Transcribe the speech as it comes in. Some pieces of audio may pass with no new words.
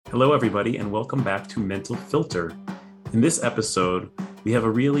Hello, everybody, and welcome back to Mental Filter. In this episode, we have a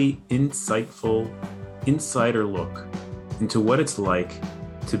really insightful insider look into what it's like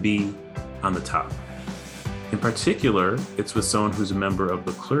to be on the top. In particular, it's with someone who's a member of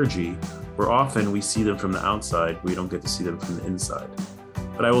the clergy, where often we see them from the outside, we don't get to see them from the inside.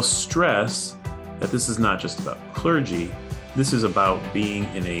 But I will stress that this is not just about clergy, this is about being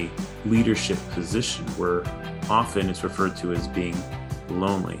in a leadership position where often it's referred to as being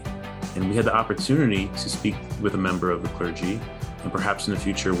lonely. And we had the opportunity to speak with a member of the clergy, and perhaps in the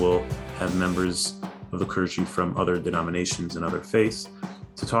future we'll have members of the clergy from other denominations and other faiths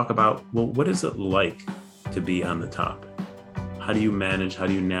to talk about, well, what is it like to be on the top? How do you manage, how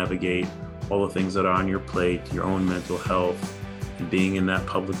do you navigate all the things that are on your plate, your own mental health, and being in that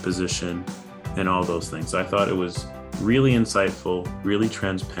public position, and all those things. So I thought it was really insightful, really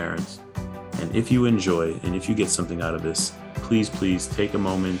transparent. And if you enjoy, and if you get something out of this, please take a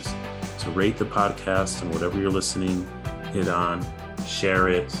moment to rate the podcast and whatever you're listening it on, share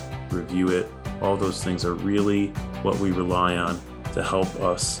it, review it. All those things are really what we rely on to help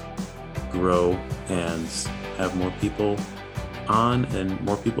us grow and have more people on and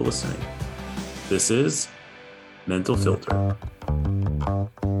more people listening. This is Mental Filter.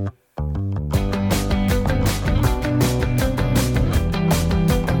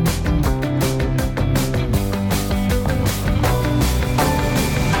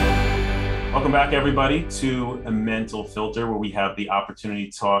 Welcome back, everybody, to a Mental Filter, where we have the opportunity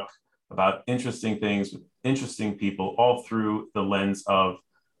to talk about interesting things with interesting people, all through the lens of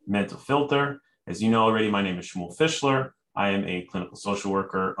Mental Filter. As you know already, my name is Shmuel Fischler. I am a clinical social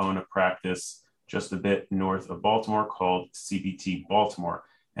worker, own a practice just a bit north of Baltimore called CBT Baltimore.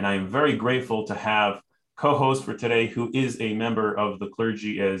 And I am very grateful to have co-host for today, who is a member of the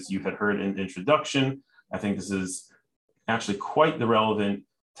clergy, as you had heard in the introduction. I think this is actually quite the relevant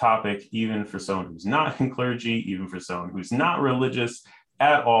topic, even for someone who's not in clergy, even for someone who's not religious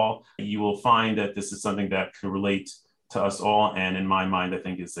at all. You will find that this is something that can relate to us all, and in my mind, I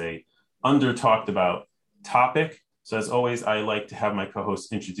think is a under talked about topic. So as always, I like to have my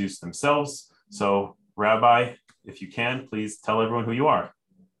co-hosts introduce themselves. So Rabbi, if you can, please tell everyone who you are.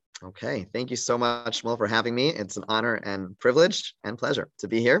 Okay, thank you so much, Shmuel, for having me. It's an honor and privilege and pleasure to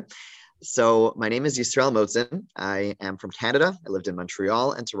be here. So my name is Yisrael Motzen. I am from Canada. I lived in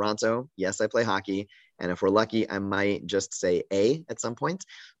Montreal and Toronto. Yes, I play hockey. And if we're lucky, I might just say A at some point.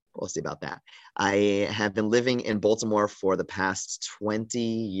 We'll see about that. I have been living in Baltimore for the past 20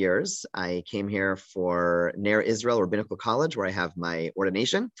 years. I came here for Ner Israel Rabbinical College, where I have my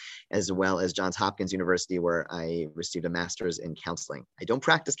ordination, as well as Johns Hopkins University, where I received a master's in counseling. I don't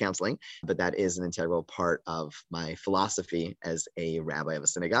practice counseling, but that is an integral part of my philosophy as a rabbi of a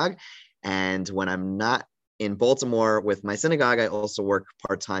synagogue. And when I'm not in Baltimore with my synagogue, I also work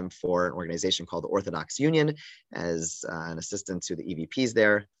part-time for an organization called the Orthodox Union as an assistant to the EVPs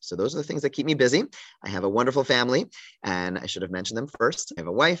there. So those are the things that keep me busy. I have a wonderful family, and I should have mentioned them first. I have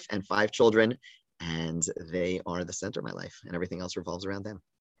a wife and 5 children, and they are the center of my life, and everything else revolves around them.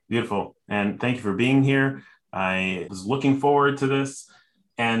 Beautiful. And thank you for being here. I was looking forward to this.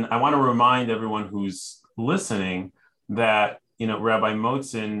 And I want to remind everyone who's listening that Rabbi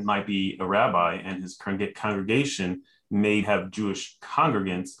Motzen might be a rabbi and his congregation may have Jewish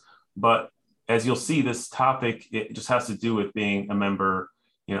congregants, but as you'll see, this topic, it just has to do with being a member,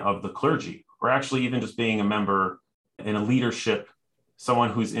 of the clergy, or actually even just being a member in a leadership,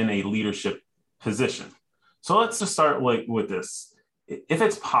 someone who's in a leadership position. So let's just start with this. If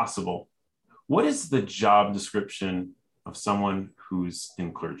it's possible, what is the job description of someone who's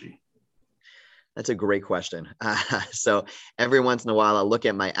in clergy? That's a great question. So every once in a while, I'll look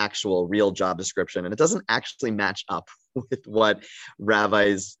at my actual real job description, and it doesn't actually match up with what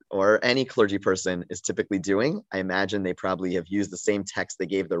rabbis or any clergy person is typically doing. I imagine they probably have used the same text they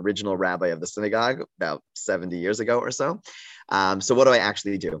gave the original rabbi of the synagogue about 70 years ago or so. So what do I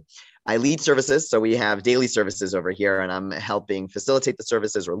actually do? I lead services. So we have daily services over here, and I'm helping facilitate the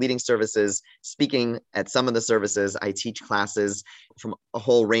services or leading services, speaking at some of the services. I teach classes from a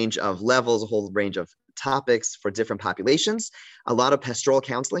whole range of levels, a whole range of topics for different populations, a lot of pastoral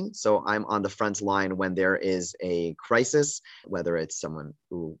counseling. So I'm on the front line when there is a crisis, whether it's someone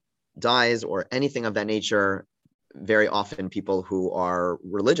who dies or anything of that nature. Very often people who are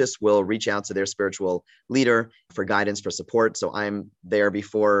religious will reach out to their spiritual leader for guidance, for support. So I'm there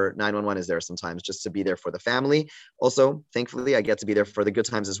before 911 is there sometimes, just to be there for the family. Also, thankfully, I get to be there for the good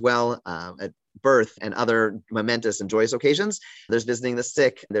times as well. At birth and other momentous and joyous occasions. There's visiting the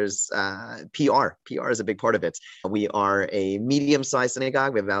sick. There's PR. PR is a big part of it. We are a medium-sized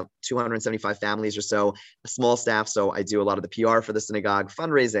synagogue. We have about 275 families or so, a small staff. So I do a lot of the PR for the synagogue,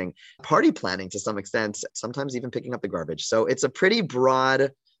 fundraising, party planning to some extent, sometimes even picking up the garbage. So it's a pretty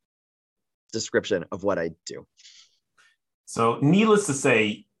broad description of what I do. So needless to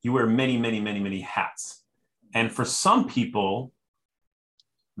say, you wear many, many, many, many hats. And for some people,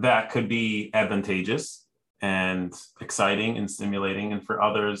 that could be advantageous and exciting and stimulating. And for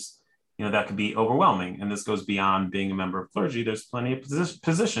others, that could be overwhelming. And this goes beyond being a member of clergy. There's plenty of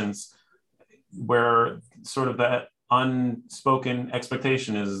positions where sort of that unspoken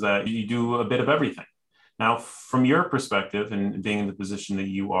expectation is that you do a bit of everything. Now, from your perspective and being in the position that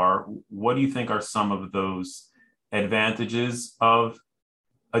you are, what do you think are some of those advantages of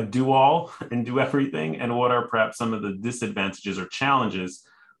a do-all and do everything? And what are perhaps some of the disadvantages or challenges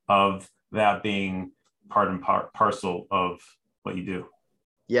of that being part and parcel of what you do?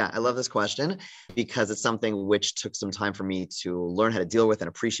 Yeah, I love this question because it's something which took some time for me to learn how to deal with and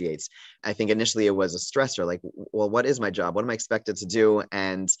appreciate. I think initially it was a stressor, like, well, what is my job? What am I expected to do?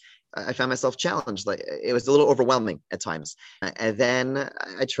 And I found myself challenged. Like, it was a little overwhelming at times. And then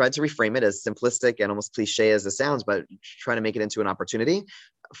I tried to reframe it as simplistic and almost cliche as it sounds, but try to make it into an opportunity.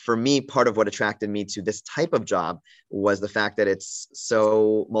 For me, part of what attracted me to this type of job was the fact that it's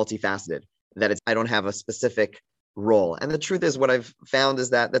so multifaceted, that I don't have a specific role. And the truth is, what I've found is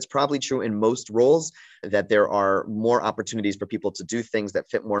that that's probably true in most roles, that there are more opportunities for people to do things that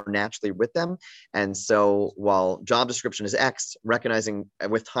fit more naturally with them. And so while job description is X, recognizing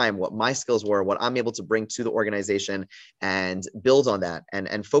with time what my skills were, what I'm able to bring to the organization and build on that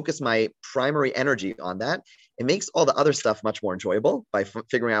and focus my primary energy on that, it makes all the other stuff much more enjoyable by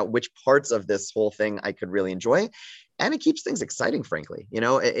figuring out which parts of this whole thing I could really enjoy. And it keeps things exciting, frankly.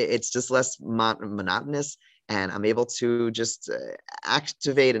 It's just less monotonous. And I'm able to just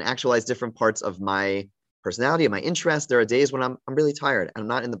activate and actualize different parts of my personality and my interest. There are days when I'm really tired and I'm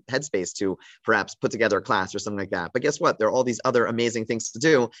not in the headspace to perhaps put together a class or something like that. But guess what? There are all these other amazing things to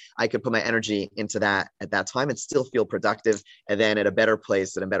do. I could put my energy into that at that time and still feel productive. And then at a better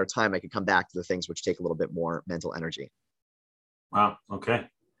place, at a better time, I could come back to the things which take a little bit more mental energy. Wow. Okay.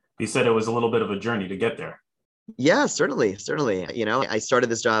 You said it was a little bit of a journey to get there. Yeah, certainly. I started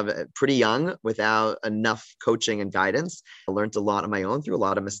this job pretty young without enough coaching and guidance. I learned a lot on my own through a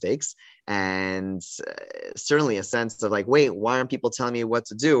lot of mistakes, and certainly a sense of like, wait, why aren't people telling me what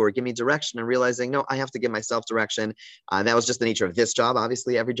to do or give me direction? And realizing, no, I have to give myself direction. That was just the nature of this job.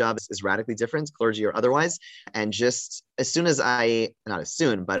 Obviously, every job is radically different, clergy or otherwise. And just as soon as not as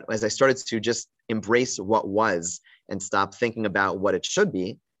soon, but as I started to just embrace what was and stop thinking about what it should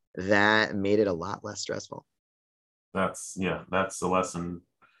be, that made it a lot less stressful. That's a lesson.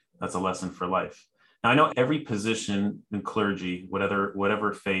 That's a lesson for life. Now, I know every position in clergy,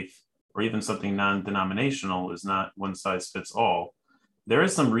 whatever faith or even something non-denominational, is not one size fits all. There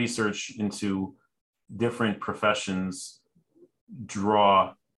is some research into different professions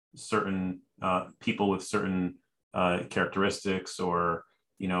draw certain people with certain characteristics or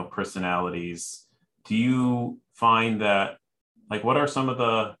personalities. Do you find that, like, what are some of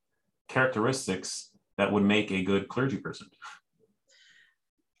the characteristics that would make a good clergy person?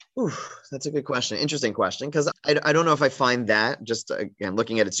 Ooh, that's a good question. Interesting question, because I don't know if I find that, just again,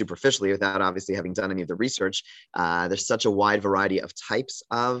 looking at it superficially without obviously having done any of the research. There's such a wide variety of types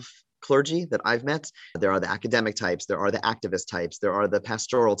of clergy that I've met. There are the academic types, there are the activist types, there are the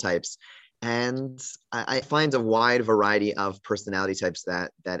pastoral types. And I find a wide variety of personality types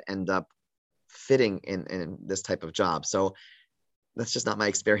that end up fitting in this type of job. So that's just not my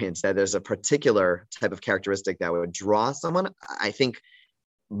experience, that there's a particular type of characteristic that would draw someone. I think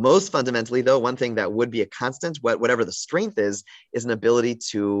most fundamentally, though, one thing that would be a constant, whatever the strength is an ability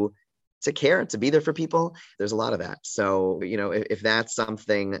to care, to be there for people. There's a lot of that. So, if that's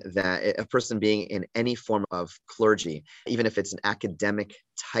something that a person being in any form of clergy, even if it's an academic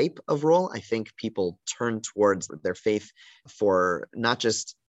type of role, I think people turn towards their faith for not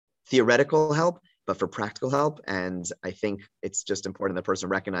just theoretical help, but for practical help. And I think it's just important the person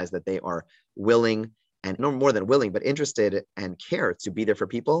recognize that they are willing, and no more than willing, but interested and care to be there for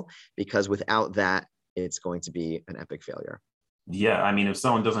people, because without that, it's going to be an epic failure. Yeah. I mean, if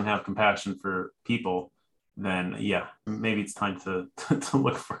someone doesn't have compassion for people, then maybe it's time to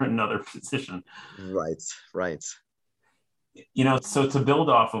look for another position. Right. So to build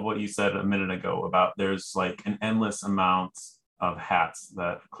off of what you said a minute ago about there's like an endless amount of hats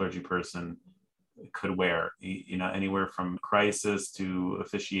that a clergy person could wear, anywhere from crisis to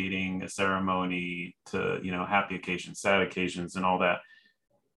officiating a ceremony to, happy occasions, sad occasions, and all that.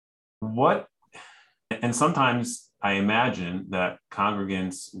 What And sometimes I imagine that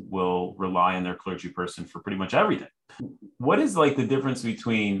congregants will rely on their clergy person for pretty much everything. What is like the difference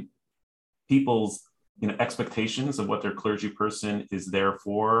between people's expectations of what their clergy person is there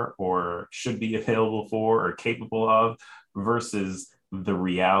for or should be available for or capable of versus the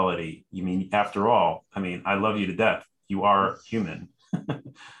reality? You mean, after all, I mean, I love you to death. You are human.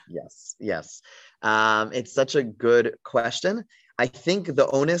 Yes, yes. It's such a good question. I think the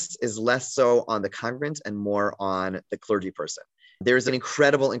onus is less so on the congregant and more on the clergy person. There's an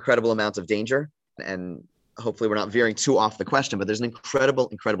incredible amount of danger, and hopefully we're not veering too off the question, but there's an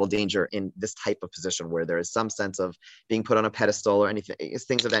incredible danger in this type of position where there is some sense of being put on a pedestal or anything,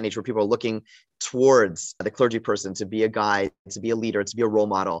 things of that nature, where people are looking towards the clergy person to be a guide, to be a leader, to be a role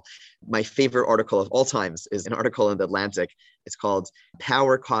model. My favorite article of all times is an article in The Atlantic. It's called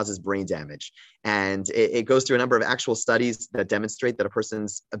Power Causes Brain Damage. And it goes through a number of actual studies that demonstrate that a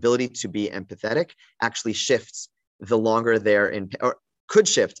person's ability to be empathetic actually shifts the longer they're in, or could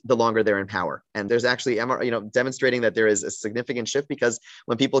shift the longer they're in power. And there's actually, demonstrating that there is a significant shift, because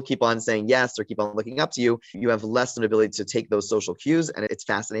when people keep on saying yes or keep on looking up to you, you have less an ability to take those social cues. And it's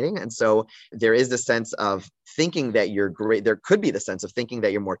fascinating. And so there is this sense of thinking that you're great. There could be the sense of thinking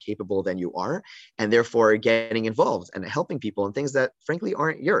that you're more capable than you are, and therefore getting involved and helping people in things that frankly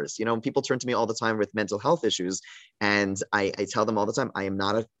aren't yours. People turn to me all the time with mental health issues, and I tell them all the time, I am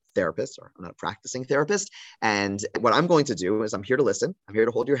not a therapist, or I'm not a practicing therapist. And what I'm going to do is I'm here to listen. I'm here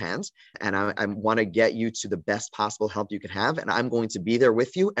to hold your hands, and I want to get you to the best possible help you can have. And I'm going to be there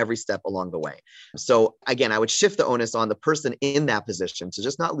with you every step along the way. So again, I would shift the onus on the person in that position to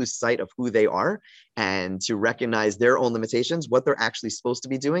just not lose sight of who they are and to recognize their own limitations, what they're actually supposed to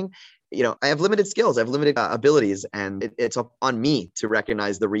be doing. I have limited skills, I have limited abilities, and it's on me to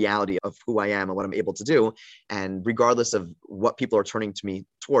recognize the reality of who I am and what I'm able to do. And regardless of what people are turning to me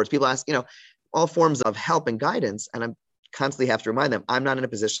towards, people ask, all forms of help and guidance. And I'm constantly have to remind them, I'm not in a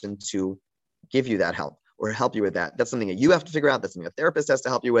position to give you that help or help you with that. That's something that you have to figure out. That's something a therapist has to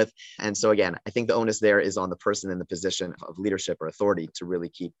help you with. And so again, I think the onus there is on the person in the position of leadership or authority to really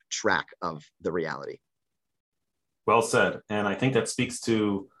keep track of the reality. Well said. And I think that speaks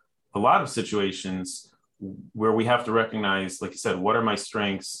to a lot of situations where we have to recognize, like you said, what are my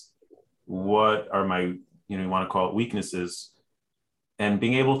strengths? What are my, you want to call it weaknesses? And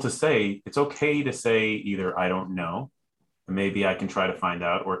being able to say, it's okay to say either I don't know, maybe I can try to find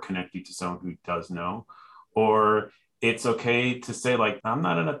out or connect you to someone who does know, or it's okay to say, like, I'm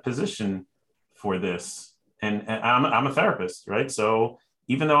not in a position for this. And I'm a therapist, right? So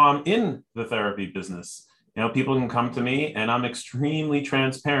even though I'm in the therapy business, people can come to me, and I'm extremely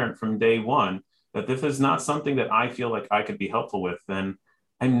transparent from day one that if it's not something that I feel like I could be helpful with, then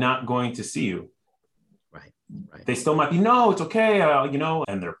I'm not going to see you. Right. They still might be, no, it's okay,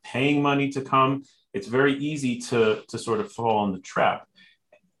 and they're paying money to come. It's very easy to sort of fall in the trap.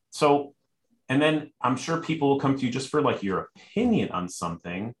 So, and then I'm sure people will come to you just for like your opinion on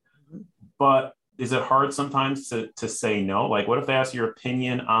something, but is it hard sometimes to say no? Like, what if they ask your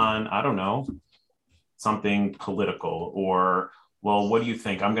opinion on, I don't know, something political, or, well, what do you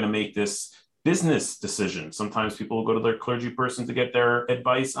think? I'm going to make this business decision. Sometimes people will go to their clergy person to get their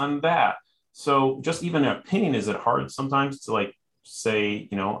advice on that. So just even an opinion, is it hard sometimes to like say,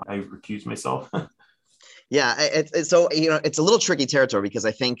 I recuse myself? Yeah, so it's a little tricky territory, because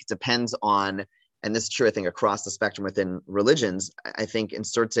I think it depends on, and this is true, I think, across the spectrum within religions. I think in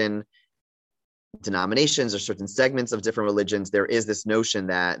certain denominations or certain segments of different religions, there is this notion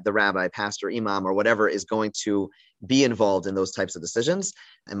that the rabbi, pastor, imam, or whatever is going to be involved in those types of decisions.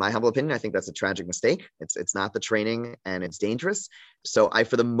 In my humble opinion, I think that's a tragic mistake. It's not the training, and it's dangerous. So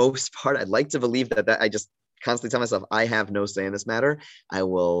for the most part, I'd like to believe that I just constantly tell myself, I have no say in this matter. I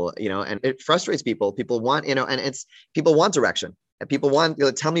will, and it frustrates people. People want, and people want direction. And people want,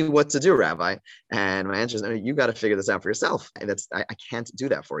 tell me what to do, Rabbi. And my answer is, no, you got to figure this out for yourself. And I can't do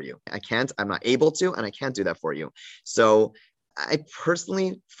that for you. I'm not able to, and I can't do that for you. So I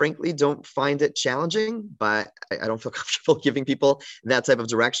personally, frankly, don't find it challenging, but I don't feel comfortable giving people that type of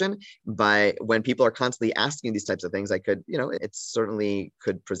direction. But when people are constantly asking these types of things, I could, it certainly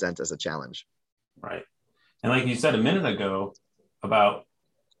could present as a challenge. Right. And like you said a minute ago about,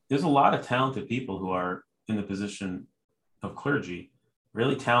 there's a lot of talented people who are in the position of clergy,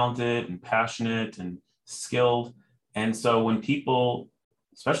 really talented and passionate and skilled. And so when people,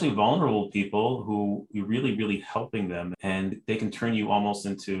 especially vulnerable people who you're really, really helping them, and they can turn you almost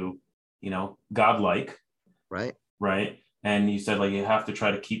into, godlike. Right. Right. And you said, like, you have to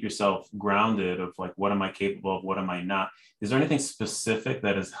try to keep yourself grounded of like, what am I capable of? What am I not? Is there anything specific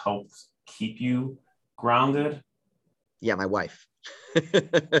that has helped keep you grounded? Yeah, my wife.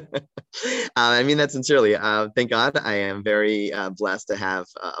 I mean that sincerely. Thank God I am very blessed to have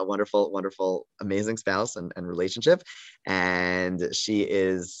a wonderful, wonderful, amazing spouse and relationship. And she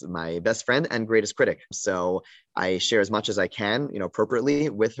is my best friend and greatest critic. So I share as much as I can, appropriately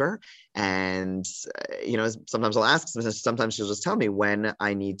with her. And, sometimes I'll ask, sometimes she'll just tell me when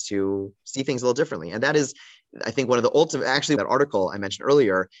I need to see things a little differently. And that is, I think, one of the ultimate, actually, that article I mentioned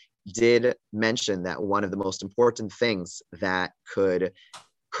earlier did mention that one of the most important things that could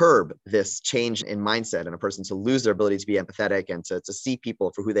curb this change in mindset and a person to lose their ability to be empathetic and to see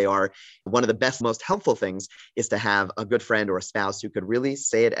people for who they are, one of the best, most helpful things is to have a good friend or a spouse who could really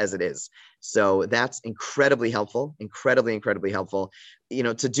say it as it is. So that's incredibly helpful, incredibly, incredibly helpful,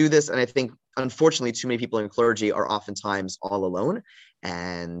 to do this. And I think, unfortunately, too many people in clergy are oftentimes all alone,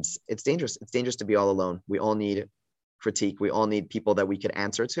 and it's dangerous. It's dangerous to be all alone. We all need critique. We all need people that we could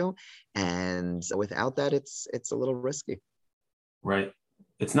answer to. And without that, it's a little risky. Right.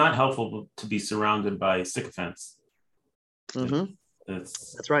 It's not helpful to be surrounded by sycophants. Mm-hmm.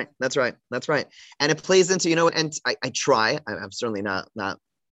 That's right. And it plays into, and I try, I'm certainly not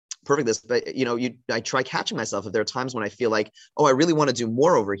perfect at this, but I try catching myself. If there are times when I feel like, oh, I really want to do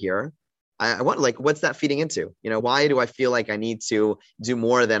more over here. I want, like, what's that feeding into? Why do I feel like I need to do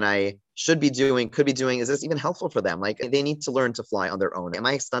more than I should be doing, could be doing? Is this even helpful for them? Like, they need to learn to fly on their own. Am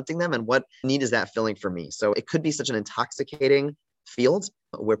I stunting them? And what need is that filling for me? So it could be such an intoxicating field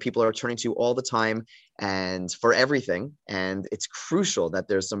where people are turning to all the time and for everything. And it's crucial that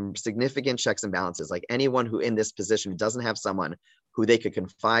there's some significant checks and balances. Like, anyone who in this position who doesn't have someone who they could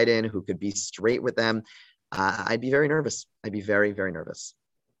confide in, who could be straight with them, I'd be very nervous. I'd be very, very nervous.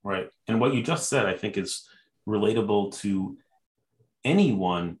 Right. And what you just said, I think, is relatable to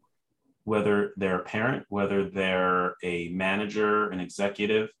anyone, whether they're a parent, whether they're a manager, an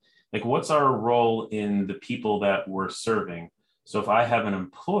executive. Like, what's our role in the people that we're serving? So if I have an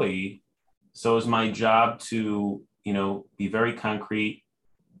employee, so is my job to, be very concrete,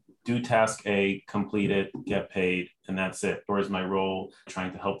 do task A, complete it, get paid, and that's it? Or is my role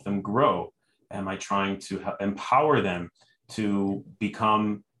trying to help them grow? Am I trying to empower them to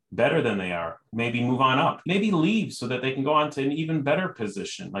become better than they are, maybe move on up, maybe leave so that they can go on to an even better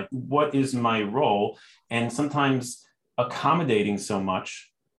position? Like, what is my role? And sometimes accommodating so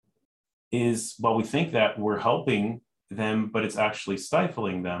much is, well, we think that we're helping them, but it's actually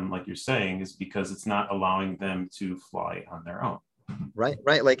stifling them, like you're saying, is because it's not allowing them to fly on their own. Right.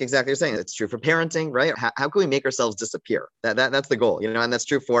 Like exactly you're saying. It's true for parenting, right? How can we make ourselves disappear? That's the goal, and that's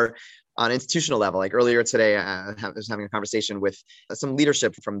true for on institutional level. Like earlier today, I was having a conversation with some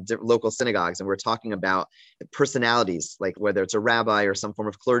leadership from local synagogues, and we're talking about personalities, like whether it's a rabbi or some form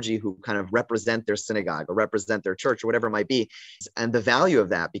of clergy who kind of represent their synagogue or represent their church or whatever it might be, and the value of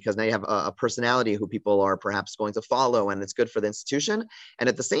that, because now you have a personality who people are perhaps going to follow, and it's good for the institution. And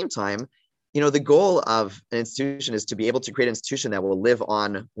at the same time, the goal of an institution is to be able to create an institution that will live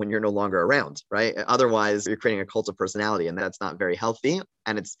on when you're no longer around, right? Otherwise, you're creating a cult of personality, and that's not very healthy.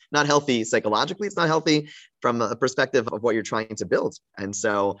 And it's not healthy psychologically. It's not healthy from a perspective of what you're trying to build. And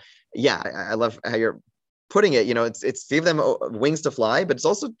so, yeah, I love how you're putting it. It's give them wings to fly, but it's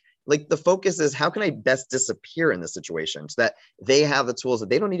also like the focus is, how can I best disappear in this situation so that they have the tools that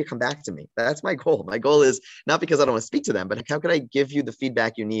they don't need to come back to me? That's my goal. My goal is not because I don't want to speak to them, but how can I give you the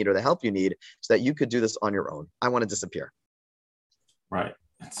feedback you need or the help you need so that you could do this on your own? I want to disappear. Right.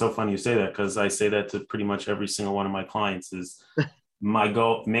 It's so funny you say that, because I say that to pretty much every single one of my clients. Is my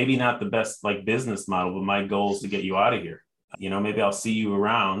goal, maybe not the best like business model, but my goal is to get you out of here. Maybe I'll see you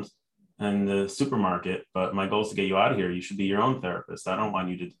around in the supermarket, but my goal is to get you out of here. You should be your own therapist. I don't want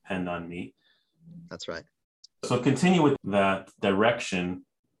you to depend on me. That's right. So continue with that direction,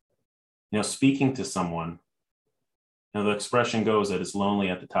 speaking to someone. The expression goes that it's lonely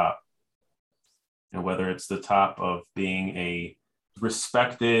at the top. Whether it's the top of being a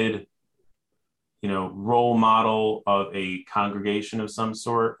respected, role model of a congregation of some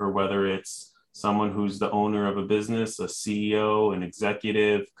sort, or whether it's someone who's the owner of a business, a CEO, an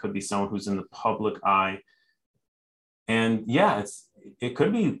executive, could be someone who's in the public eye. And yeah, it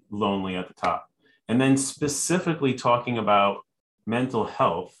could be lonely at the top. And then specifically talking about mental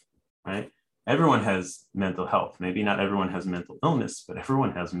health, right? Everyone has mental health. Maybe not everyone has mental illness, but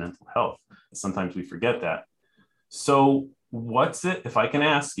everyone has mental health. Sometimes we forget that. So what's it, if I can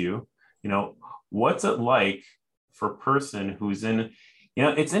ask you, what's it like for a person who's in,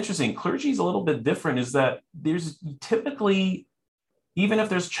 it's interesting. Clergy is a little bit different, is that there's typically, even if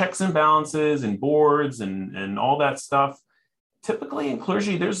there's checks and balances and boards and all that stuff, typically in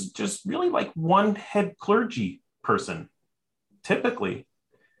clergy, there's just really like one head clergy person, typically.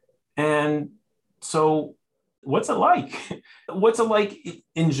 And so What's it like? What's it like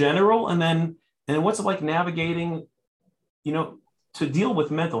in general? And then what's it like navigating, you know, to deal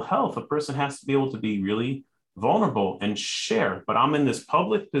with mental health? A person has to be able to be really vulnerable and share. But I'm in this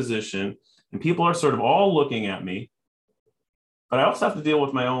public position and people are sort of all looking at me, but I also have to deal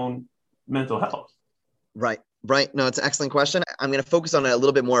with my own mental health. Right. Right. No, it's an excellent question. I'm going to focus on it a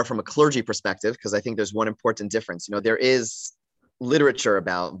little bit more from a clergy perspective, because I think there's one important difference. There is literature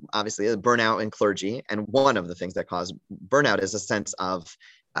about obviously burnout in clergy. And one of the things that cause burnout is a sense of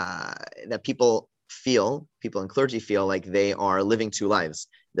that people in clergy feel like they are living two lives.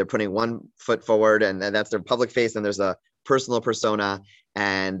 They're putting one foot forward and that's their public face. And there's a personal persona,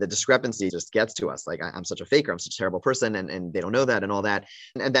 and the discrepancy just gets to us. Like, I'm such a faker, I'm such a terrible person, and they don't know that and all that.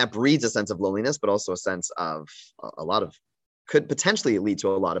 And that breeds a sense of loneliness, but also a sense of a lot of, could potentially lead to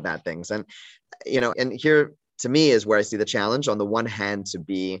a lot of bad things. And, and here to me is where I see the challenge. On the one hand, to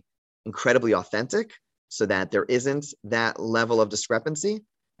be incredibly authentic so that there isn't that level of discrepancy.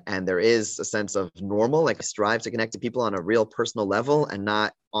 And there is a sense of normal, like I strive to connect to people on a real personal level and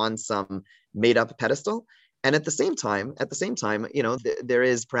not on some made up pedestal. And at the same time, there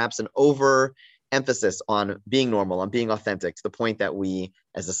is perhaps an over emphasis on being normal, on being authentic, to the point that we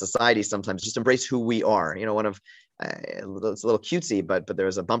as a society sometimes just embrace who we are. One of it's a little cutesy, but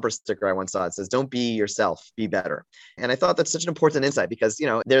there's a bumper sticker I once saw. It says, "Don't be yourself, be better." And I thought that's such an important insight, because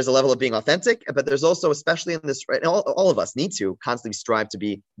there's a level of being authentic, but there's also, especially in this, right, all of us need to constantly strive to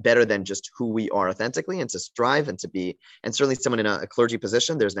be better than just who we are authentically, and to strive and to be, and certainly someone in a clergy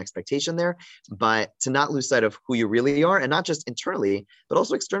position, there's an expectation there, but to not lose sight of who you really are, and not just internally, but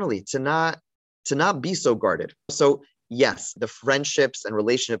also externally, to not be so guarded. So yes, the friendships and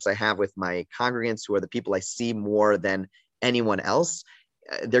relationships I have with my congregants, who are the people I see more than anyone else,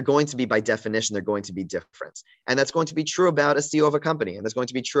 they're going to be, by definition, they're going to be different. And that's going to be true about a CEO of a company. And that's going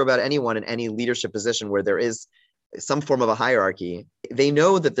to be true about anyone in any leadership position where there is some form of a hierarchy. They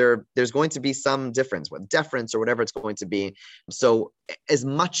know that there's going to be some difference, what deference or whatever it's going to be. So as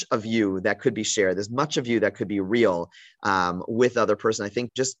much of you that could be shared, as much of you that could be real with other person, I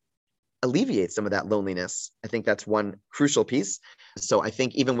think just alleviate some of that loneliness. I think that's one crucial piece. So I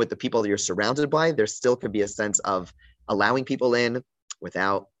think even with the people that you're surrounded by, there still could be a sense of allowing people in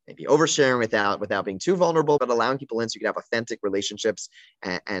without maybe oversharing, without being too vulnerable, but allowing people in so you can have authentic relationships.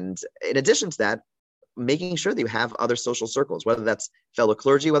 And in addition to that, making sure that you have other social circles, whether that's fellow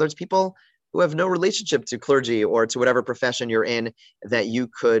clergy, whether it's people who have no relationship to clergy or to whatever profession you're in, that you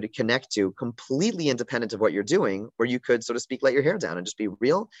could connect to completely independent of what you're doing, where you could, so to speak, let your hair down and just be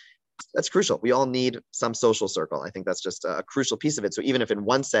real. That's crucial. We all need some social circle. I think that's just a crucial piece of it. So even if in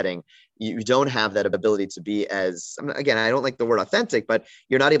one setting you don't have that ability to be as, again, I don't like the word authentic, but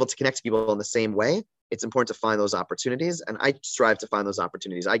you're not able to connect to people in the same way, it's important to find those opportunities. And I strive to find those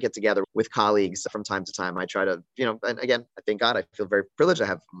opportunities. I get together with colleagues from time to time. I try to, and again, I thank God, I feel very privileged. I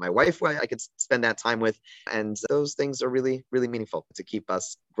have my wife who I could spend that time with. And those things are really, really meaningful to keep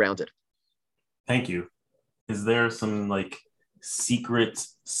us grounded. Thank you. Is there some secret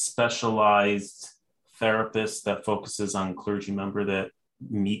specialized therapist that focuses on clergy member that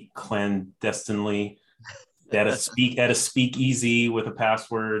meet clandestinely at a speakeasy with a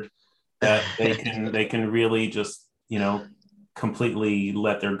password, that they can really just completely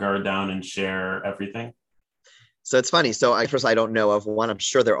let their guard down and share everything? So it's funny. So first, I don't know of one. I'm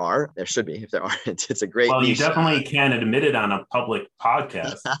sure there should be. If there aren't, it's a great well, niche. You definitely can admit it on a public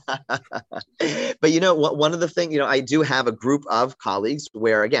podcast. But one of the things, I do have a group of colleagues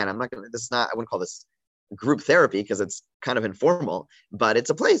where, again, I wouldn't call this group therapy because it's kind of informal, but it's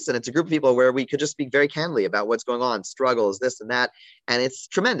a place and it's a group of people where we could just speak very candidly about what's going on, struggles, this and that. And it's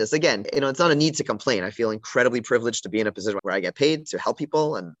tremendous. Again, it's not a need to complain. I feel incredibly privileged to be in a position where I get paid to help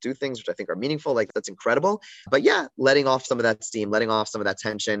people and do things which I think are meaningful. That's incredible. But yeah, letting off some of that steam, letting off some of that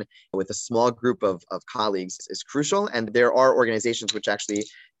tension with a small group of colleagues is crucial. And there are organizations which actually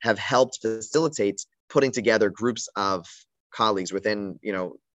have helped facilitate putting together groups of colleagues within,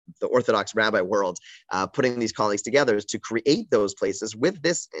 the Orthodox rabbi world, putting these colleagues together to create those places with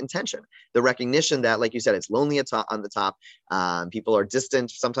this intention. The recognition that, like you said, it's lonely on the top. People are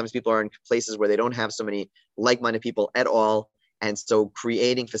distant. Sometimes people are in places where they don't have so many like-minded people at all. And so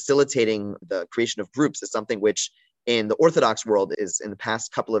facilitating the creation of groups is something which in the Orthodox world is in the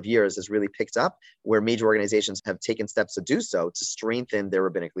past couple of years has really picked up, where major organizations have taken steps to do so to strengthen their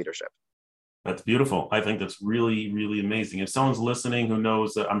rabbinic leadership. That's beautiful. I think that's really, really amazing. If someone's listening who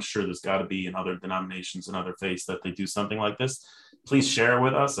knows that, I'm sure there's got to be in other denominations and other faiths that they do something like this, please share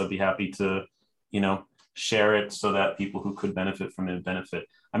with us. I'd be happy to, share it so that people who could benefit from it benefit.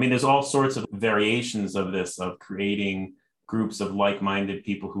 I mean, there's all sorts of variations of this, of creating groups of like-minded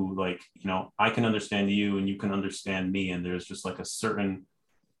people who like, I can understand you and you can understand me. And there's just like a certain,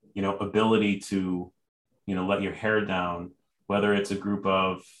 ability to, let your hair down, whether it's a group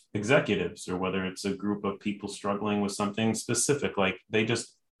of executives or whether it's a group of people struggling with something specific. Like they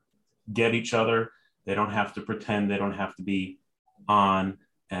just get each other. They don't have to pretend, they don't have to be on.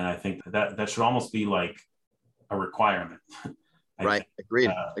 And I think that should almost be like a requirement. Right.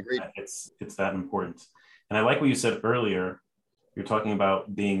 Agreed. It's that important. And I like what you said earlier. You're talking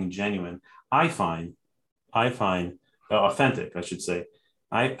about being genuine. I find authentic, I should say.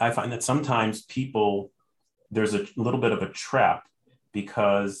 I find that sometimes people, there's a little bit of a trap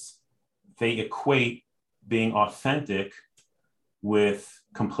because they equate being authentic with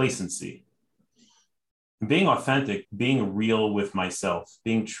complacency. Being authentic, being real with myself,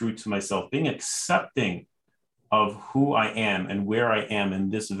 being true to myself, being accepting of who I am and where I am in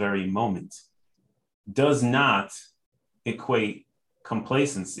this very moment does not equate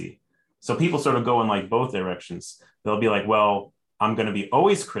complacency. So people sort of go in like both directions. They'll be like, well, I'm going to be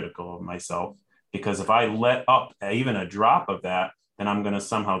always critical of myself because if I let up even a drop of that, then I'm going to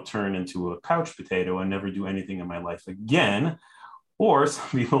somehow turn into a couch potato and never do anything in my life again. Or some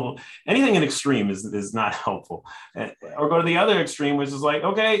people, anything in extreme is not helpful. Or go to the other extreme, which is like,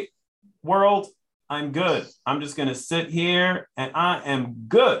 okay, world, I'm good. I'm just going to sit here and I am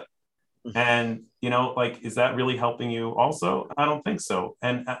good. And, like, is that really helping you also? I don't think so.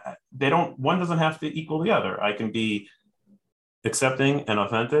 And one doesn't have to equal the other. I can be accepting and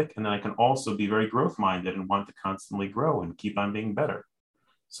authentic, and then I can also be very growth minded and want to constantly grow and keep on being better.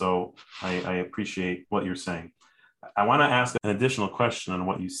 So I appreciate what you're saying. I want to ask an additional question on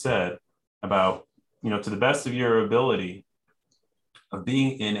what you said about, to the best of your ability of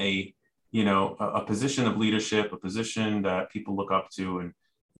being in a position of leadership, a position that people look up to and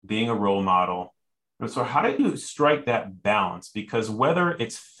being a role model. So how do you strike that balance? Because whether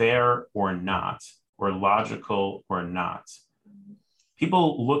it's fair or not, or logical or not,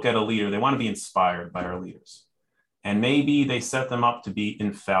 people look at a leader, they want to be inspired by our leaders. And maybe they set them up to be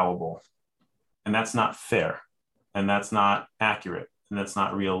infallible. And that's not fair. And that's not accurate. And that's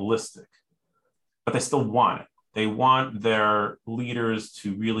not realistic. But they still want it. They want their leaders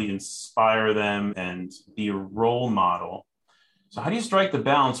to really inspire them and be a role model. So how do you strike the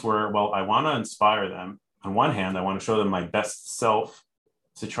balance where, well, I want to inspire them. On one hand, I want to show them my best self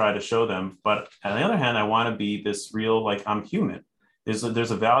to try to show them. But on the other hand, I want to be this real, like, I'm human.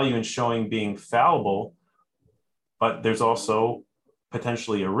 There's a value in showing being fallible, but there's also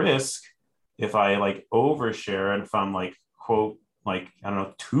potentially a risk if I like overshare and if I'm like, quote, like, I don't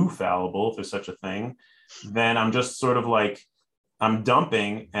know, too fallible, if there's such a thing, then I'm just sort of like, I'm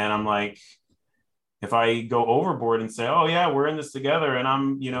dumping and I'm like, if I go overboard and say, oh yeah, we're in this together and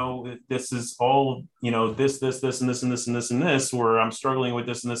I'm, this is all, this, and this, and this, and this, and this, where I'm struggling with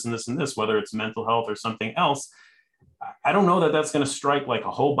this and this, and this, and this, whether it's mental health or something else, I don't know that that's going to strike like a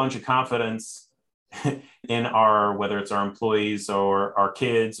whole bunch of confidence in whether it's our employees or our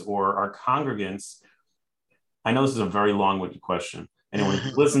kids or our congregants. I know this is a very long-winded question. Anyone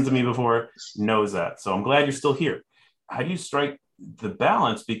who's listened to me before knows that. So I'm glad you're still here. How do you strike the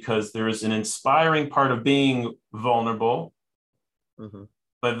balance? Because there is an inspiring part of being vulnerable,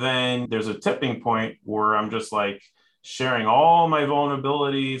 but then there's a tipping point where I'm just like sharing all my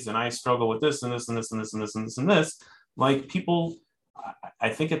vulnerabilities and I struggle with this and this and this and this and this and this and this. Like people, I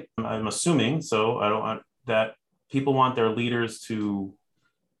think I'm assuming, so I don't want that people want their leaders to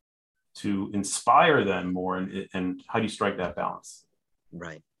inspire them more. And how do you strike that balance?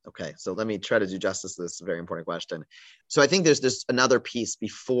 Right. Okay. So let me try to do justice to this very important question. So I think there's another piece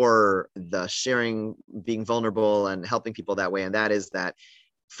before the sharing, being vulnerable and helping people that way. And that is that,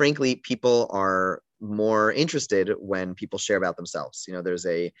 frankly, people are more interested when people share about themselves. There's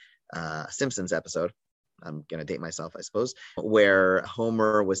a Simpsons episode, I'm going to date myself, I suppose, where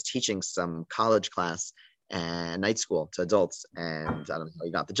Homer was teaching some college class and night school to adults. And I don't know how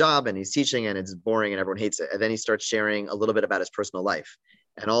he got the job, and he's teaching and it's boring and everyone hates it. And then he starts sharing a little bit about his personal life.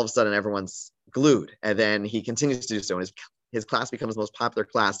 And all of a sudden everyone's glued. And then he continues to do so. And his class becomes the most popular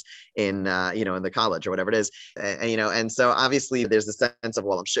class in the college or whatever it is. And so obviously there's the sense of,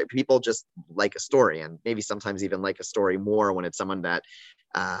 well, I'm sure people just like a story, and maybe sometimes even like a story more when it's someone that,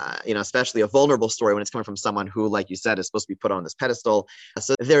 especially a vulnerable story when it's coming from someone who, like you said, is supposed to be put on this pedestal.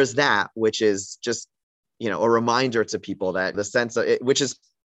 So there's that, which is just, a reminder to people that the sense of it, which is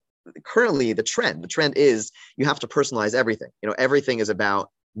currently the trend. The trend is you have to personalize everything. Everything is about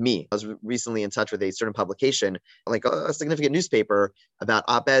me. I was recently in touch with a certain publication, like a significant newspaper, about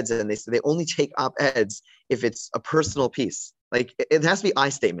op-eds, and they say they only take op-eds if it's a personal piece. Like it has to be I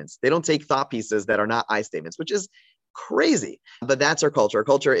statements. They don't take thought pieces that are not I statements, which is crazy. But that's our culture. Our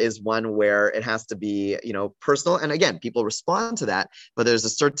culture is one where it has to be, personal. And again, people respond to that, but there's a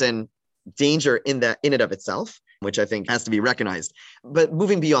certain danger in it of itself, which I think has to be recognized. But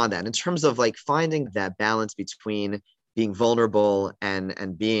moving beyond that, in terms of like finding that balance between being vulnerable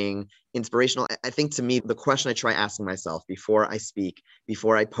and being inspirational, I think to me, the question I try asking myself before I speak,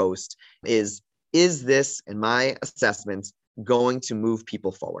 before I post is this, in my assessment, going to move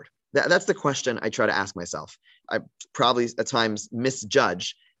people forward? That's the question I try to ask myself. I probably at times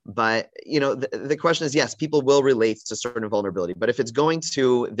misjudge, but the question is, yes, people will relate to certain vulnerability, but if it's going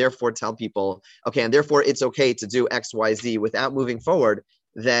to therefore tell people, okay, and therefore it's okay to do X, Y, Z without moving forward,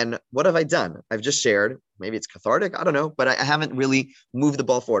 then what have I done? I've just shared, maybe it's cathartic, I don't know, but I haven't really moved the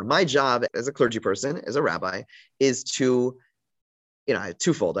ball forward. My job as a clergy person, as a rabbi, is to,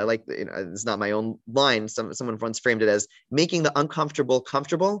 twofold. I like, it's not my own line. Someone once framed it as making the uncomfortable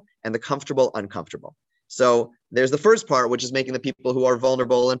comfortable and the comfortable uncomfortable. So there's the first part, which is making the people who are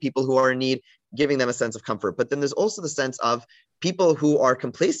vulnerable and people who are in need, giving them a sense of comfort. But then there's also the sense of people who are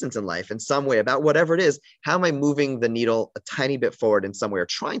complacent in life in some way about whatever it is. How am I moving the needle a tiny bit forward in some way, or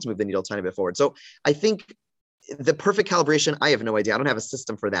trying to move the needle a tiny bit forward? So I think the perfect calibration, I have no idea. I don't have a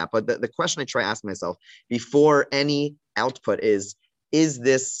system for that. But the question I try asking myself before any output is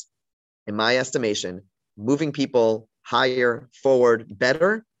this, in my estimation, moving people higher, forward,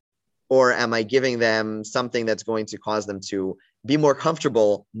 better? Or am I giving them something that's going to cause them to be more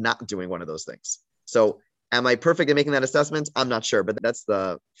comfortable not doing one of those things? So am I perfect at making that assessment? I'm not sure, but that's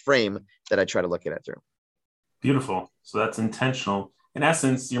the frame that I try to look at it through. Beautiful. So that's intentional. In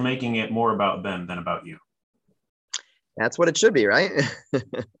essence, you're making it more about them than about you. That's what it should be, right?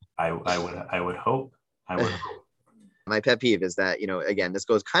 I would hope. My pet peeve is that, again, this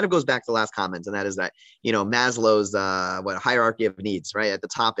goes back to the last comment, and that is that, Maslow's hierarchy of needs, right? At the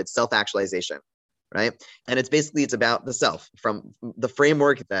top, it's self-actualization, right? And it's about the self. From the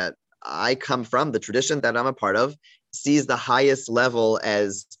framework that I come from, the tradition that I'm a part of, sees the highest level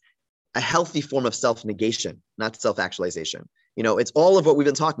as a healthy form of self-negation, not self-actualization. It's all of what we've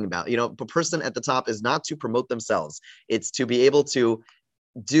been talking about. A person at the top is not to promote themselves. It's to be able to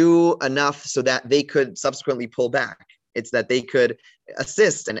do enough so that they could subsequently pull back. It's that they could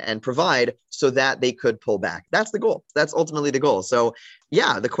assist and provide so that they could pull back. That's the goal. That's ultimately the goal. So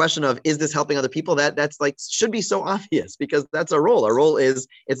yeah, the question of, is this helping other people? That's like, should be so obvious, because that's our role. Our role is,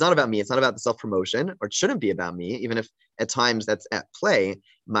 it's not about me. It's not about the self-promotion, or it shouldn't be about me, even if at times that's at play.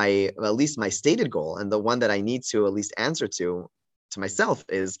 At least my stated goal, and the one that I need to at least answer to myself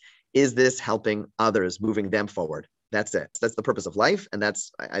is this helping others, moving them forward? That's it. That's the purpose of life. And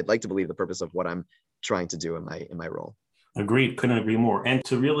I'd like to believe, the purpose of what I'm trying to do in my role. Agreed. Couldn't agree more. And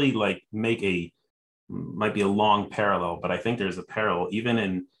to really make might be a long parallel, but I think there's a parallel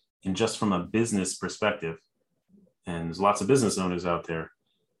even in just from a business perspective. And there's lots of business owners out there.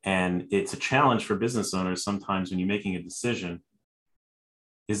 And it's a challenge for business owners sometimes when you're making a decision.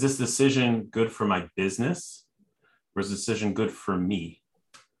 Is this decision good for my business, or is this decision good for me?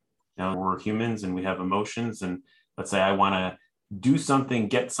 We're humans and we have emotions, and let's say I want to do something,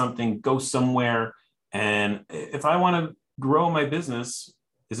 get something, go somewhere. And if I want to grow my business,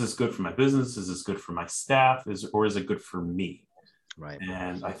 is this good for my business? Is this good for my staff? Or is it good for me? Right.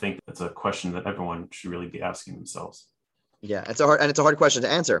 And I think that's a question that everyone should really be asking themselves. Yeah, it's a hard question to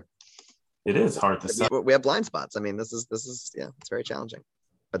answer. It is hard to say. We have blind spots. I mean, this is it's very challenging.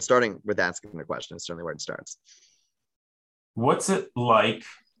 But starting with asking the question is certainly where it starts. What's it like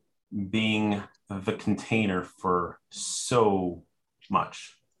being the container for so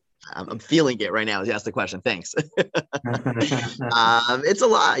much? I'm feeling it right now as you ask the question. Thanks. It's a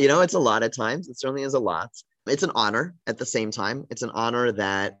lot, it's a lot at times. It certainly is a lot. It's an honor at the same time. It's an honor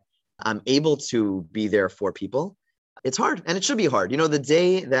that I'm able to be there for people. It's hard, and it should be hard. The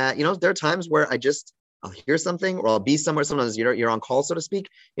day that, there are times where I'll hear something, or I'll be somewhere. Sometimes you're on call, so to speak.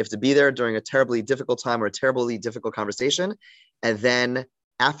 You have to be there during a terribly difficult time or a terribly difficult conversation. And then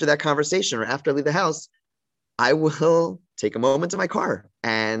after that conversation, or after I leave the house, I will take a moment in my car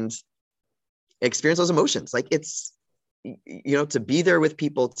and experience those emotions. Like, it's, to be there with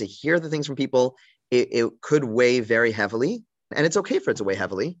people, to hear the things from people, it could weigh very heavily, and it's okay for it to weigh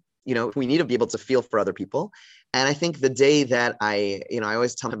heavily. We need to be able to feel for other people. And I think the day that I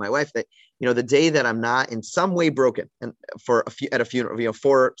always tell my wife that, the day that I'm not in some way broken and at a funeral,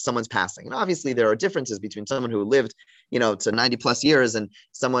 for someone's passing. And obviously there are differences between someone who lived, to 90 plus years and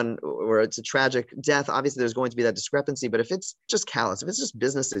someone where it's a tragic death. Obviously there's going to be that discrepancy, but if it's just callous, if it's just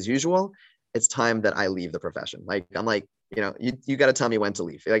business as usual, it's time that I leave the profession. Like, I'm like, you got to tell me when to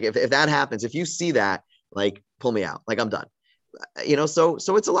leave. Like, if that happens, if you see that, like, pull me out, like, I'm done.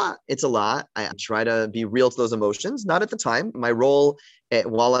 So it's a lot. It's a lot. I try to be real to those emotions, not at the time. My role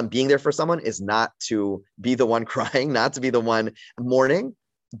while I'm being there for someone is not to be the one crying, not to be the one mourning,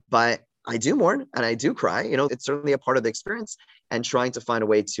 but I do mourn and I do cry. It's certainly a part of the experience, and trying to find a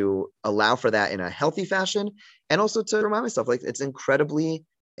way to allow for that in a healthy fashion, and also to remind myself, like, it's incredibly,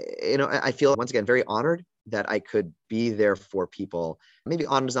 I feel once again very honored that I could be there for people. Maybe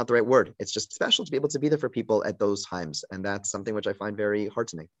honored is not the right word. It's just special to be able to be there for people at those times. And that's something which I find very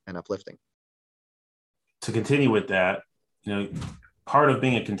heartening and uplifting. To continue with that, part of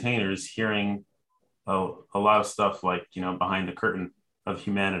being a container is hearing a lot of stuff like, behind the curtain of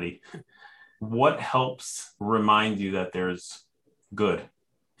humanity. What helps remind you that there's good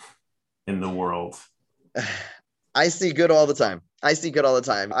in the world? I see good all the time. I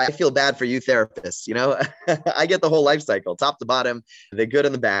feel bad for you therapists. I get the whole life cycle, top to bottom, the good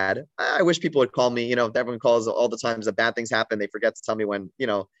and the bad. I wish people would call me. Everyone calls all the times that bad things happen. They forget to tell me when,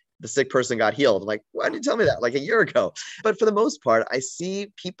 the sick person got healed. I'm like, why didn't you tell me that like a year ago? But for the most part, I see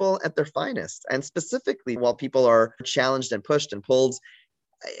people at their finest. And specifically while people are challenged and pushed and pulled,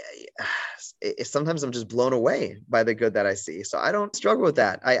 sometimes I'm just blown away by the good that I see. So I don't struggle with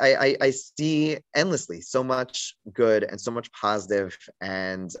that. I see endlessly so much good and so much positive.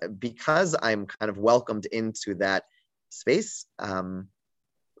 And because I'm kind of welcomed into that space, on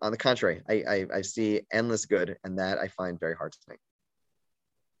the contrary, I see endless good, and that I find very heartening.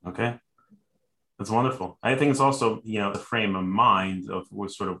 Okay. That's wonderful. I think it's also, the frame of mind of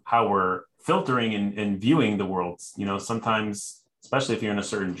sort of how we're filtering and viewing the world. Sometimes, especially if you're in a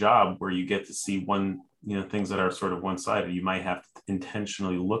certain job where you get to see things that are sort of one-sided, you might have to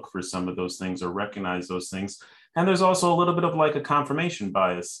intentionally look for some of those things or recognize those things. And there's also a little bit of like a confirmation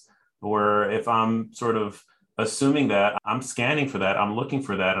bias, where if I'm sort of assuming that, I'm scanning for that, I'm looking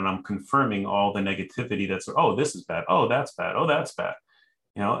for that, and I'm confirming all the negativity that's, oh, this is bad. Oh, that's bad. Oh, that's bad.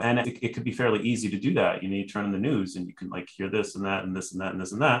 And it could be fairly easy to do that. You turn on the news and you can like hear this and that and this and that and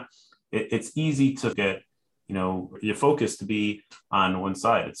this and that. It's easy to get, your focus to be on one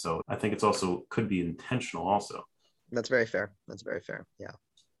side. So I think it's also could be intentional also. That's very fair. Yeah.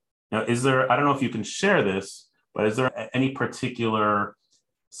 Now, I don't know if you can share this, but is there any particular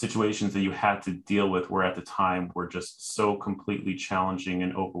situations that you had to deal with where at the time were just so completely challenging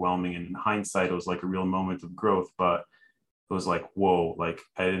and overwhelming? And in hindsight, it was like a real moment of growth, but it was like, whoa, like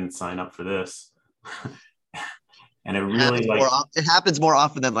I didn't sign up for this. And it really it happens more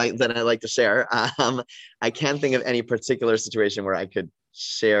often than I like to share. I can't think of any particular situation where I could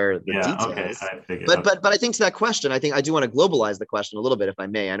share the details. Okay. But I think to that question, I think I do want to globalize the question a little bit, if I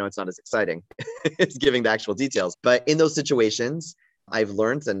may. I know it's not as exciting as giving the actual details, but in those situations, I've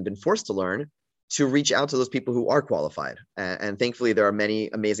learned and been forced to learn to reach out to those people who are qualified. And thankfully, there are many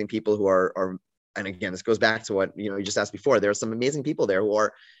amazing people who are. And again, this goes back to what you just asked before. There are some amazing people there who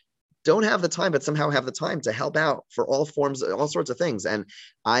don't have the time, but somehow have the time to help out for all sorts of things. And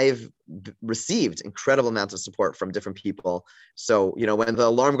I've received incredible amounts of support from different people. So, when the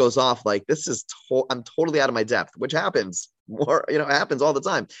alarm goes off, like this is, I'm totally out of my depth, which happens more, it happens all the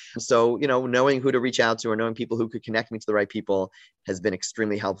time. So, knowing who to reach out to or knowing people who could connect me to the right people has been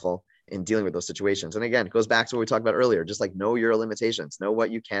extremely helpful in dealing with those situations. And again, it goes back to what we talked about earlier, just like know your limitations, know what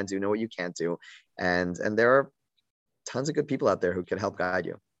you can do, know what you can't do. And there are tons of good people out there who can help guide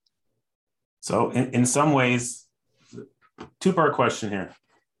you. So in some ways, two-part question here.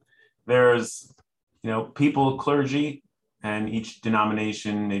 There's, people, clergy, and each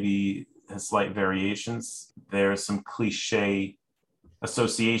denomination maybe has slight variations. There's some cliche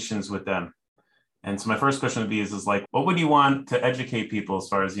associations with them. And so my first question would be is like, what would you want to educate people as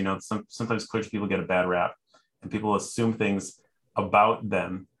far as, sometimes clergy people get a bad rap and people assume things about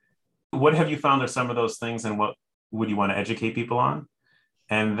them. What have you found are some of those things, and what would you want to educate people on?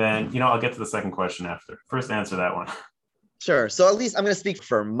 And then, I'll get to the second question after. First, answer that one. Sure. So at least I'm going to speak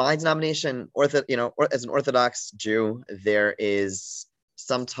for my denomination. As an Orthodox Jew, there is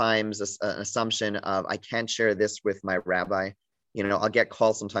sometimes an assumption of I can't share this with my rabbi. I'll get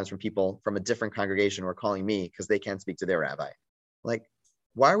calls sometimes from people from a different congregation who are calling me because they can't speak to their rabbi. Like,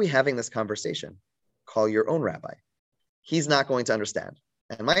 why are we having this conversation? Call your own rabbi. He's not going to understand.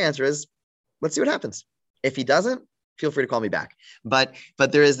 And my answer is, let's see what happens. If he doesn't, feel free to call me back. But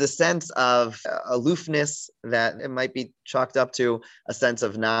there is this sense of aloofness that it might be chalked up to a sense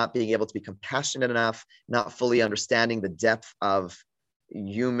of not being able to be compassionate enough, not fully understanding the depth of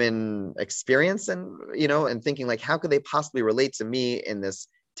human experience, and thinking like, how could they possibly relate to me in this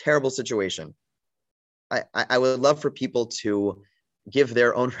terrible situation? I would love for people to give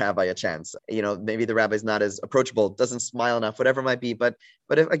their own rabbi a chance. Maybe the rabbi's not as approachable, doesn't smile enough, whatever it might be. But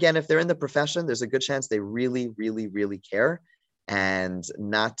if they're in the profession, there's a good chance they really, really, really care. and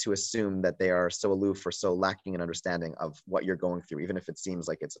not to assume that they are so aloof or so lacking in understanding of what you're going through, even if it seems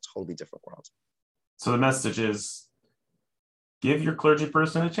like it's a totally different world. So the message is give your clergy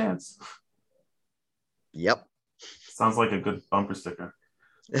person a chance. Yep. Sounds like a good bumper sticker.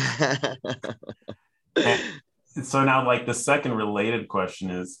 And so now, like, the second related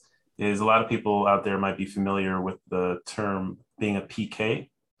question is a lot of people out there might be familiar with the term being a PK.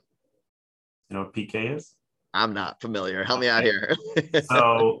 You know what PK is? I'm not familiar. Help me out here.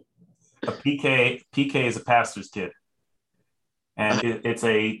 So a PK is a pastor's kid. And it's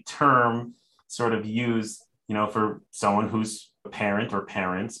a term sort of used, for someone whose parent or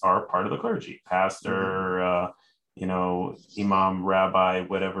parents are part of the clergy, pastor, imam, rabbi,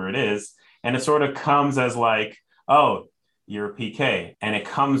 whatever it is. And it sort of comes as like, oh, you're a PK. And it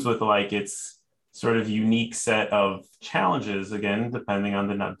comes with like its sort of unique set of challenges, again, depending on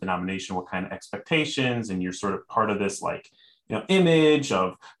the denomination, what kind of expectations, and you're sort of part of this like, image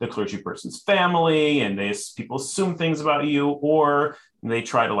of the clergy person's family, and people assume things about you, or they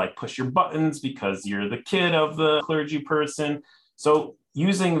try to like push your buttons because you're the kid of the clergy person. So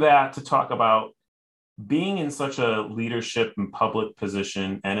using that to talk about being in such a leadership and public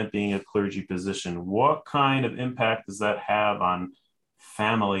position and it being a clergy position, what kind of impact does that have on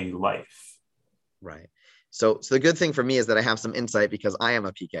family life? Right. So the good thing for me is that I have some insight because I am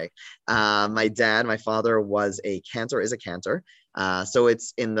a PK. My father is a cantor. So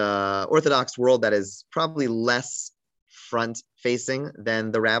it's in the Orthodox world that is probably less front facing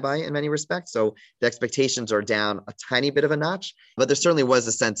than the rabbi in many respects. So the expectations are down a tiny bit of a notch, but there certainly was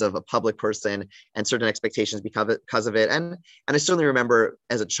a sense of a public person and certain expectations because of it. And I certainly remember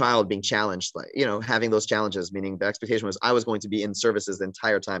as a child being challenged, like, having those challenges, meaning the expectation was I was going to be in services the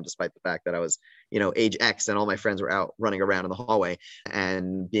entire time, despite the fact that I was, age X and all my friends were out running around in the hallway,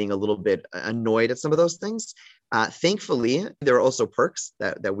 and being a little bit annoyed at some of those things. Thankfully, there are also perks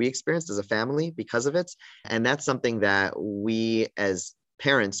that we experienced as a family because of it. And that's something that we as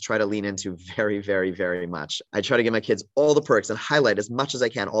parents try to lean into very, very, very much. I try to give my kids all the perks and highlight as much as I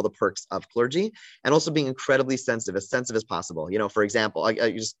can all the perks of clergy, and also being incredibly sensitive as possible. For example,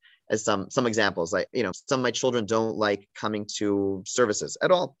 I just as some examples, like, some of my children don't like coming to services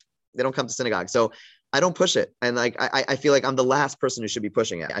at all. They don't come to synagogue. So I don't push it. And like, I feel like I'm the last person who should be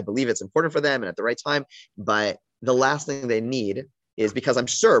pushing it. I believe it's important for them and at the right time, but the last thing they need is, because I'm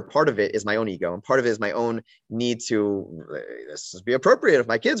sure part of it is my own ego and part of it is my own need to, this would be appropriate if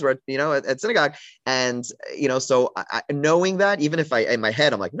my kids were, at synagogue. And, so knowing that, even if in my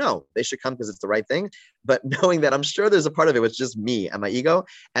head, I'm like, no, they should come because it's the right thing. But knowing that I'm sure there's a part of it which is just me and my ego,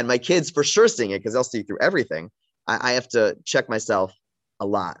 and my kids for sure seeing it because they'll see through everything. I have to check myself a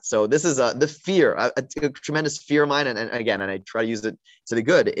lot. So this is the fear, a tremendous fear of mine. And again, and I try to use it to the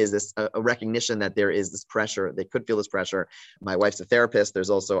good, is this a recognition that there is this pressure. They could feel this pressure. My wife's a therapist. There's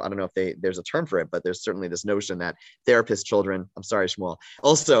also, I don't know if there's a term for it, but there's certainly this notion that therapist children, I'm sorry, Shmuel,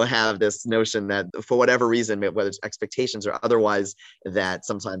 also have this notion that for whatever reason, whether it's expectations or otherwise, that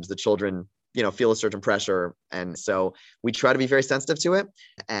sometimes the children feel a certain pressure. And so we try to be very sensitive to it.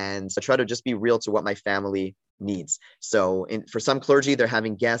 And so try to just be real to what my family needs. So for some clergy, they're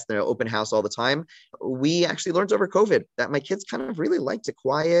having guests, they're open house all the time. We actually learned over COVID that my kids kind of really liked a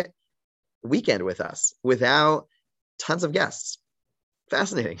quiet weekend with us without tons of guests.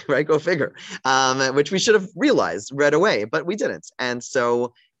 Fascinating, right? Go figure. Which we should have realized right away, but we didn't. And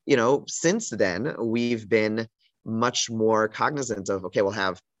so, since then, we've been much more cognizant of, okay, we'll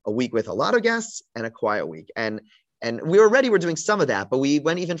have a week with a lot of guests and a quiet week. And we were doing some of that, but we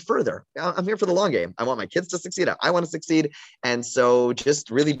went even further. I'm here for the long game. I want my kids to succeed. I want to succeed. And so just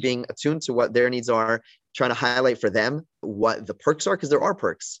really being attuned to what their needs are, trying to highlight for them what the perks are, because there are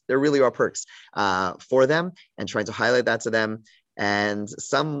perks. There really are perks for them, and trying to highlight that to them. And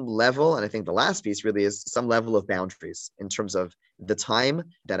some level, and I think the last piece really is some level of boundaries in terms of the time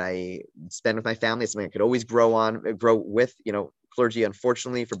that I spend with my family. It's something I could always grow with, clergy,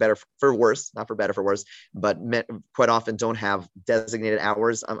 unfortunately, for better, for worse, not for better, for worse, but quite often don't have designated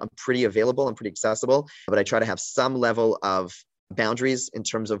hours. I'm pretty available. I'm pretty accessible, but I try to have some level of boundaries in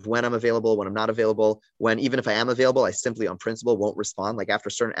terms of when I'm available, when I'm not available, when, even if I am available, I simply on principle won't respond. Like after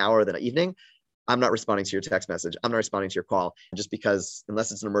a certain hour of the evening, I'm not responding to your text message. I'm not responding to your call, just because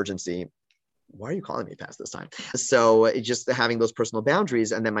unless it's an emergency, why are you calling me past this time? So just having those personal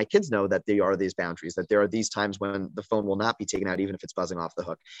boundaries, and then my kids know that there are these boundaries, that there are these times when the phone will not be taken out, even if it's buzzing off the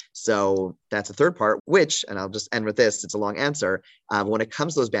hook. So that's the third part, which, and I'll just end with this, it's a long answer. When it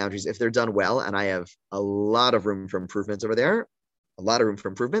comes to those boundaries, if they're done well, and I have a lot of room for improvement over there, a lot of room for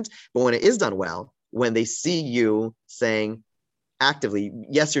improvement, but when it is done well, when they see you saying, actively,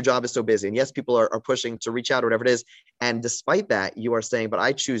 yes, your job is so busy, and yes, people are pushing to reach out or whatever it is. And despite that, you are saying, but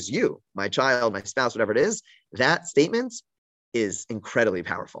I choose you, my child, my spouse, whatever it is. That statement is incredibly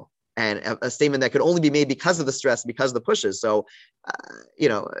powerful, and a statement that could only be made because of the stress, because of the pushes. So,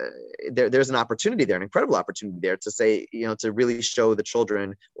 there's an opportunity there, an incredible opportunity there to say, to really show the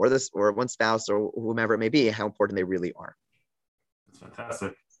children or one spouse or whomever it may be, how important they really are. That's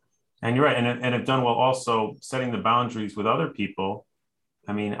fantastic. And you're right. And if done well, also setting the boundaries with other people.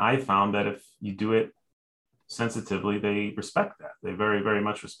 I mean, I found that if you do it sensitively, they respect that. They very, very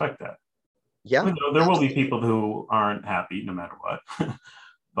much respect that. Yeah. There will be people who aren't happy no matter what.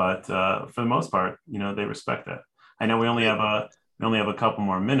 But for the most part, they respect that. I know we only have a couple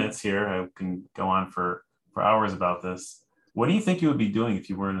more minutes here. I can go on for hours about this. What do you think you would be doing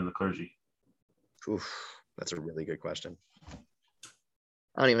if you weren't in the clergy? Oof, that's a really good question.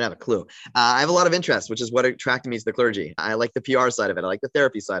 I don't even have a clue. I have a lot of interest, which is what attracted me to the clergy. I like the PR side of it. I like the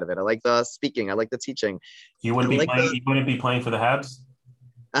therapy side of it. I like the speaking. I like the teaching. You wouldn't be playing for the Habs?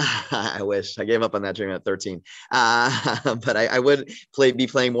 I wish. I gave up on that dream at 13. But I would be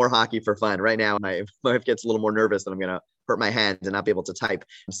playing more hockey for fun. Right now, my wife gets a little more nervous that I'm going to hurt my hand and not be able to type.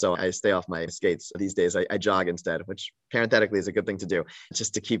 So I stay off my skates. These days, I jog instead, which parenthetically is a good thing to do,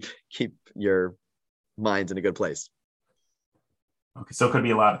 just to keep your minds in a good place. Okay, so it could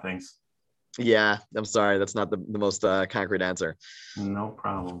be a lot of things. Yeah, I'm sorry. That's not the most concrete answer. No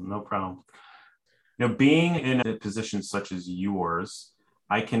problem. Being in a position such as yours,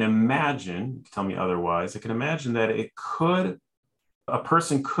 I can imagine, tell me otherwise, I can imagine that a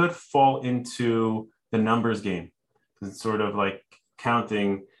person could fall into the numbers game. It's sort of like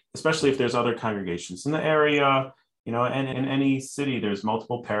counting, especially if there's other congregations in the area, and in any city, there's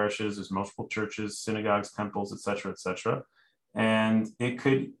multiple parishes, there's multiple churches, synagogues, temples, et cetera. And it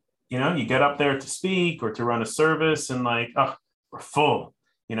could, you get up there to speak or to run a service and we're full,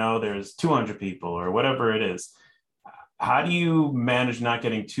 there's 200 people or whatever it is. How do you manage not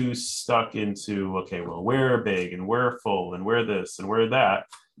getting too stuck into, okay, well, we're big and we're full and we're this and we're that,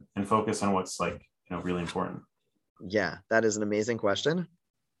 and focus on what's really important? Yeah, that is an amazing question.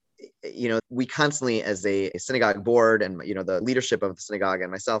 We constantly, as a synagogue board and, the leadership of the synagogue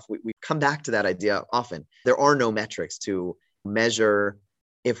and myself, we come back to that idea often. There are no metrics to measure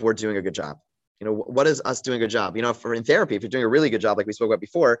if we're doing a good job. What is us doing a good job? For in therapy, if you're doing a really good job, like we spoke about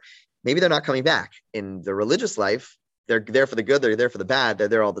before, maybe they're not coming back. In the religious life, they're there for the good, they're there for the bad, they're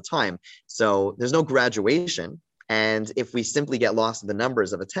there all the time. So there's no graduation. And if we simply get lost in the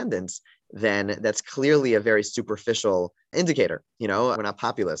numbers of attendance, then that's clearly a very superficial indicator. We're not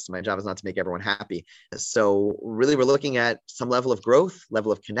populists. My job is not to make everyone happy. So really, we're looking at some level of growth,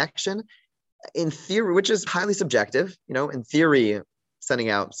 level of connection, in theory, which is highly subjective. In theory, sending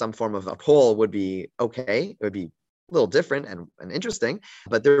out some form of a poll would be okay. It would be a little different and interesting,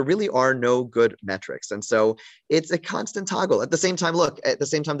 but there really are no good metrics. And so it's a constant toggle. At the same time,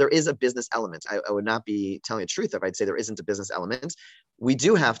 there is a business element. I would not be telling the truth if I'd say there isn't a business element. We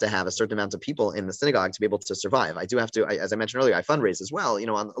do have to have a certain amount of people in the synagogue to be able to survive. I do have to, as I mentioned earlier, I fundraise as well,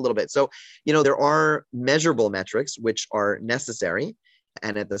 on a little bit. So, there are measurable metrics which are necessary.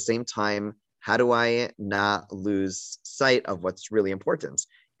 And at the same time, how do I not lose sight of what's really important?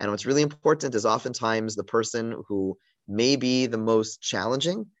 And what's really important is oftentimes the person who may be the most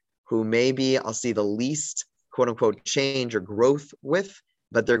challenging, who maybe I'll see the least quote unquote change or growth with,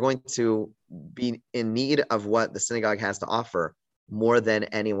 but they're going to be in need of what the synagogue has to offer more than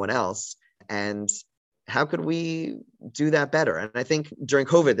anyone else. And how could we do that better? And I think during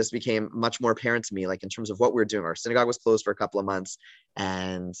COVID, this became much more apparent to me, in terms of what we're doing. Our synagogue was closed for a couple of months,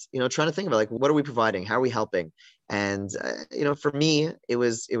 and, trying to think about what are we providing? How are we helping? And, for me, it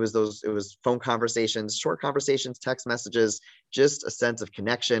was phone conversations, short conversations, text messages, just a sense of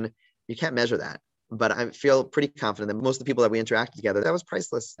connection. You can't measure that. But I feel pretty confident that most of the people that we interacted together, that was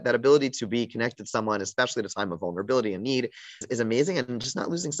priceless. That ability to be connected to someone, especially at a time of vulnerability and need, is amazing, and just not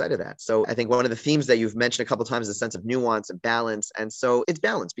losing sight of that. So I think one of the themes that you've mentioned a couple of times is a sense of nuance and balance. And so it's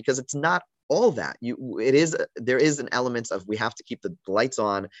balance because it's not all that. There is an element of we have to keep the lights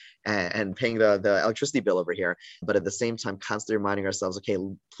on and paying the electricity bill over here, but at the same time, constantly reminding ourselves, okay,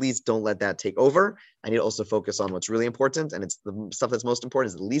 please don't let that take over. I need to also focus on what's really important, and it's the stuff that's most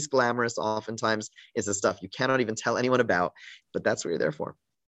important is the least glamorous. Oftentimes, is the stuff you cannot even tell anyone about, but that's what you're there for.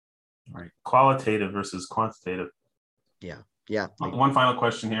 All right, qualitative versus quantitative. Yeah. One final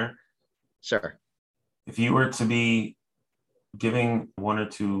question here. Sure. If you were to be giving one or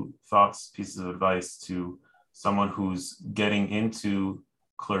two pieces of advice to someone who's getting into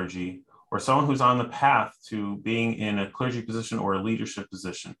clergy or someone who's on the path to being in a clergy position or a leadership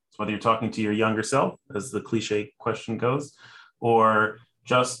position, so whether you're talking to your younger self, as the cliche question goes, or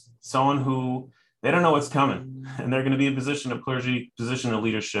just someone who they don't know what's coming and they're going to be in a position of clergy, position of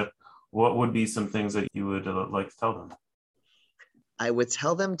leadership, what would be some things that you would like to tell them? I would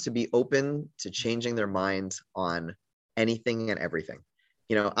tell them to be open to changing their mind on anything and everything.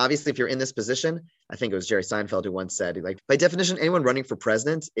 Obviously, if you're in this position, I think it was Jerry Seinfeld who once said, like, by definition, anyone running for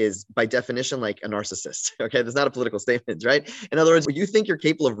president is by definition like a narcissist. Okay, that's not a political statement, right? In other words, you think you're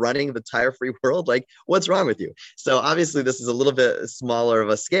capable of running the entire free world, like, what's wrong with you? So obviously, this is a little bit smaller of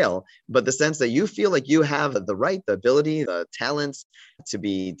a scale, but the sense that you feel like you have the right, the ability, the talents to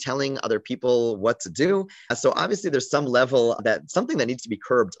be telling other people what to do. So obviously, there's some level something that needs to be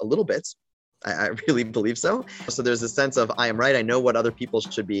curbed a little bit. I really believe so. So there's a sense of, I am right. I know what other people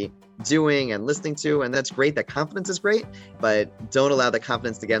should be doing and listening to. And that's great. That confidence is great, but don't allow the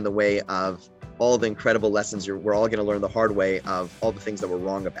confidence to get in the way of all the incredible lessons we're all going to learn the hard way of all the things that we're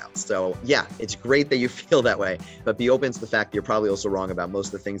wrong about. So yeah, it's great that you feel that way, but be open to the fact that you're probably also wrong about most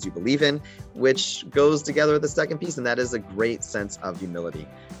of the things you believe in, which goes together with the second piece. And that is a great sense of humility.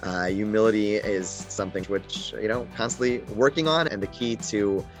 Humility is something which, constantly working on, and the key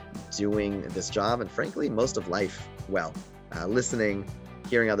to doing this job, and frankly, most of life well. Listening,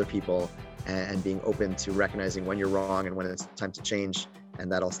 hearing other people, and being open to recognizing when you're wrong and when it's time to change.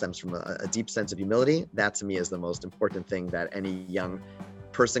 And that all stems from a deep sense of humility. That, to me, is the most important thing that any young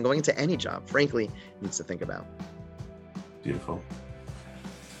person going into any job, frankly, needs to think about. Beautiful.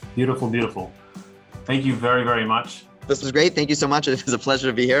 Beautiful, beautiful. Thank you very, very much. This was great. Thank you so much. It was a pleasure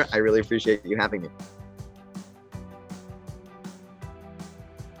to be here. I really appreciate you having me.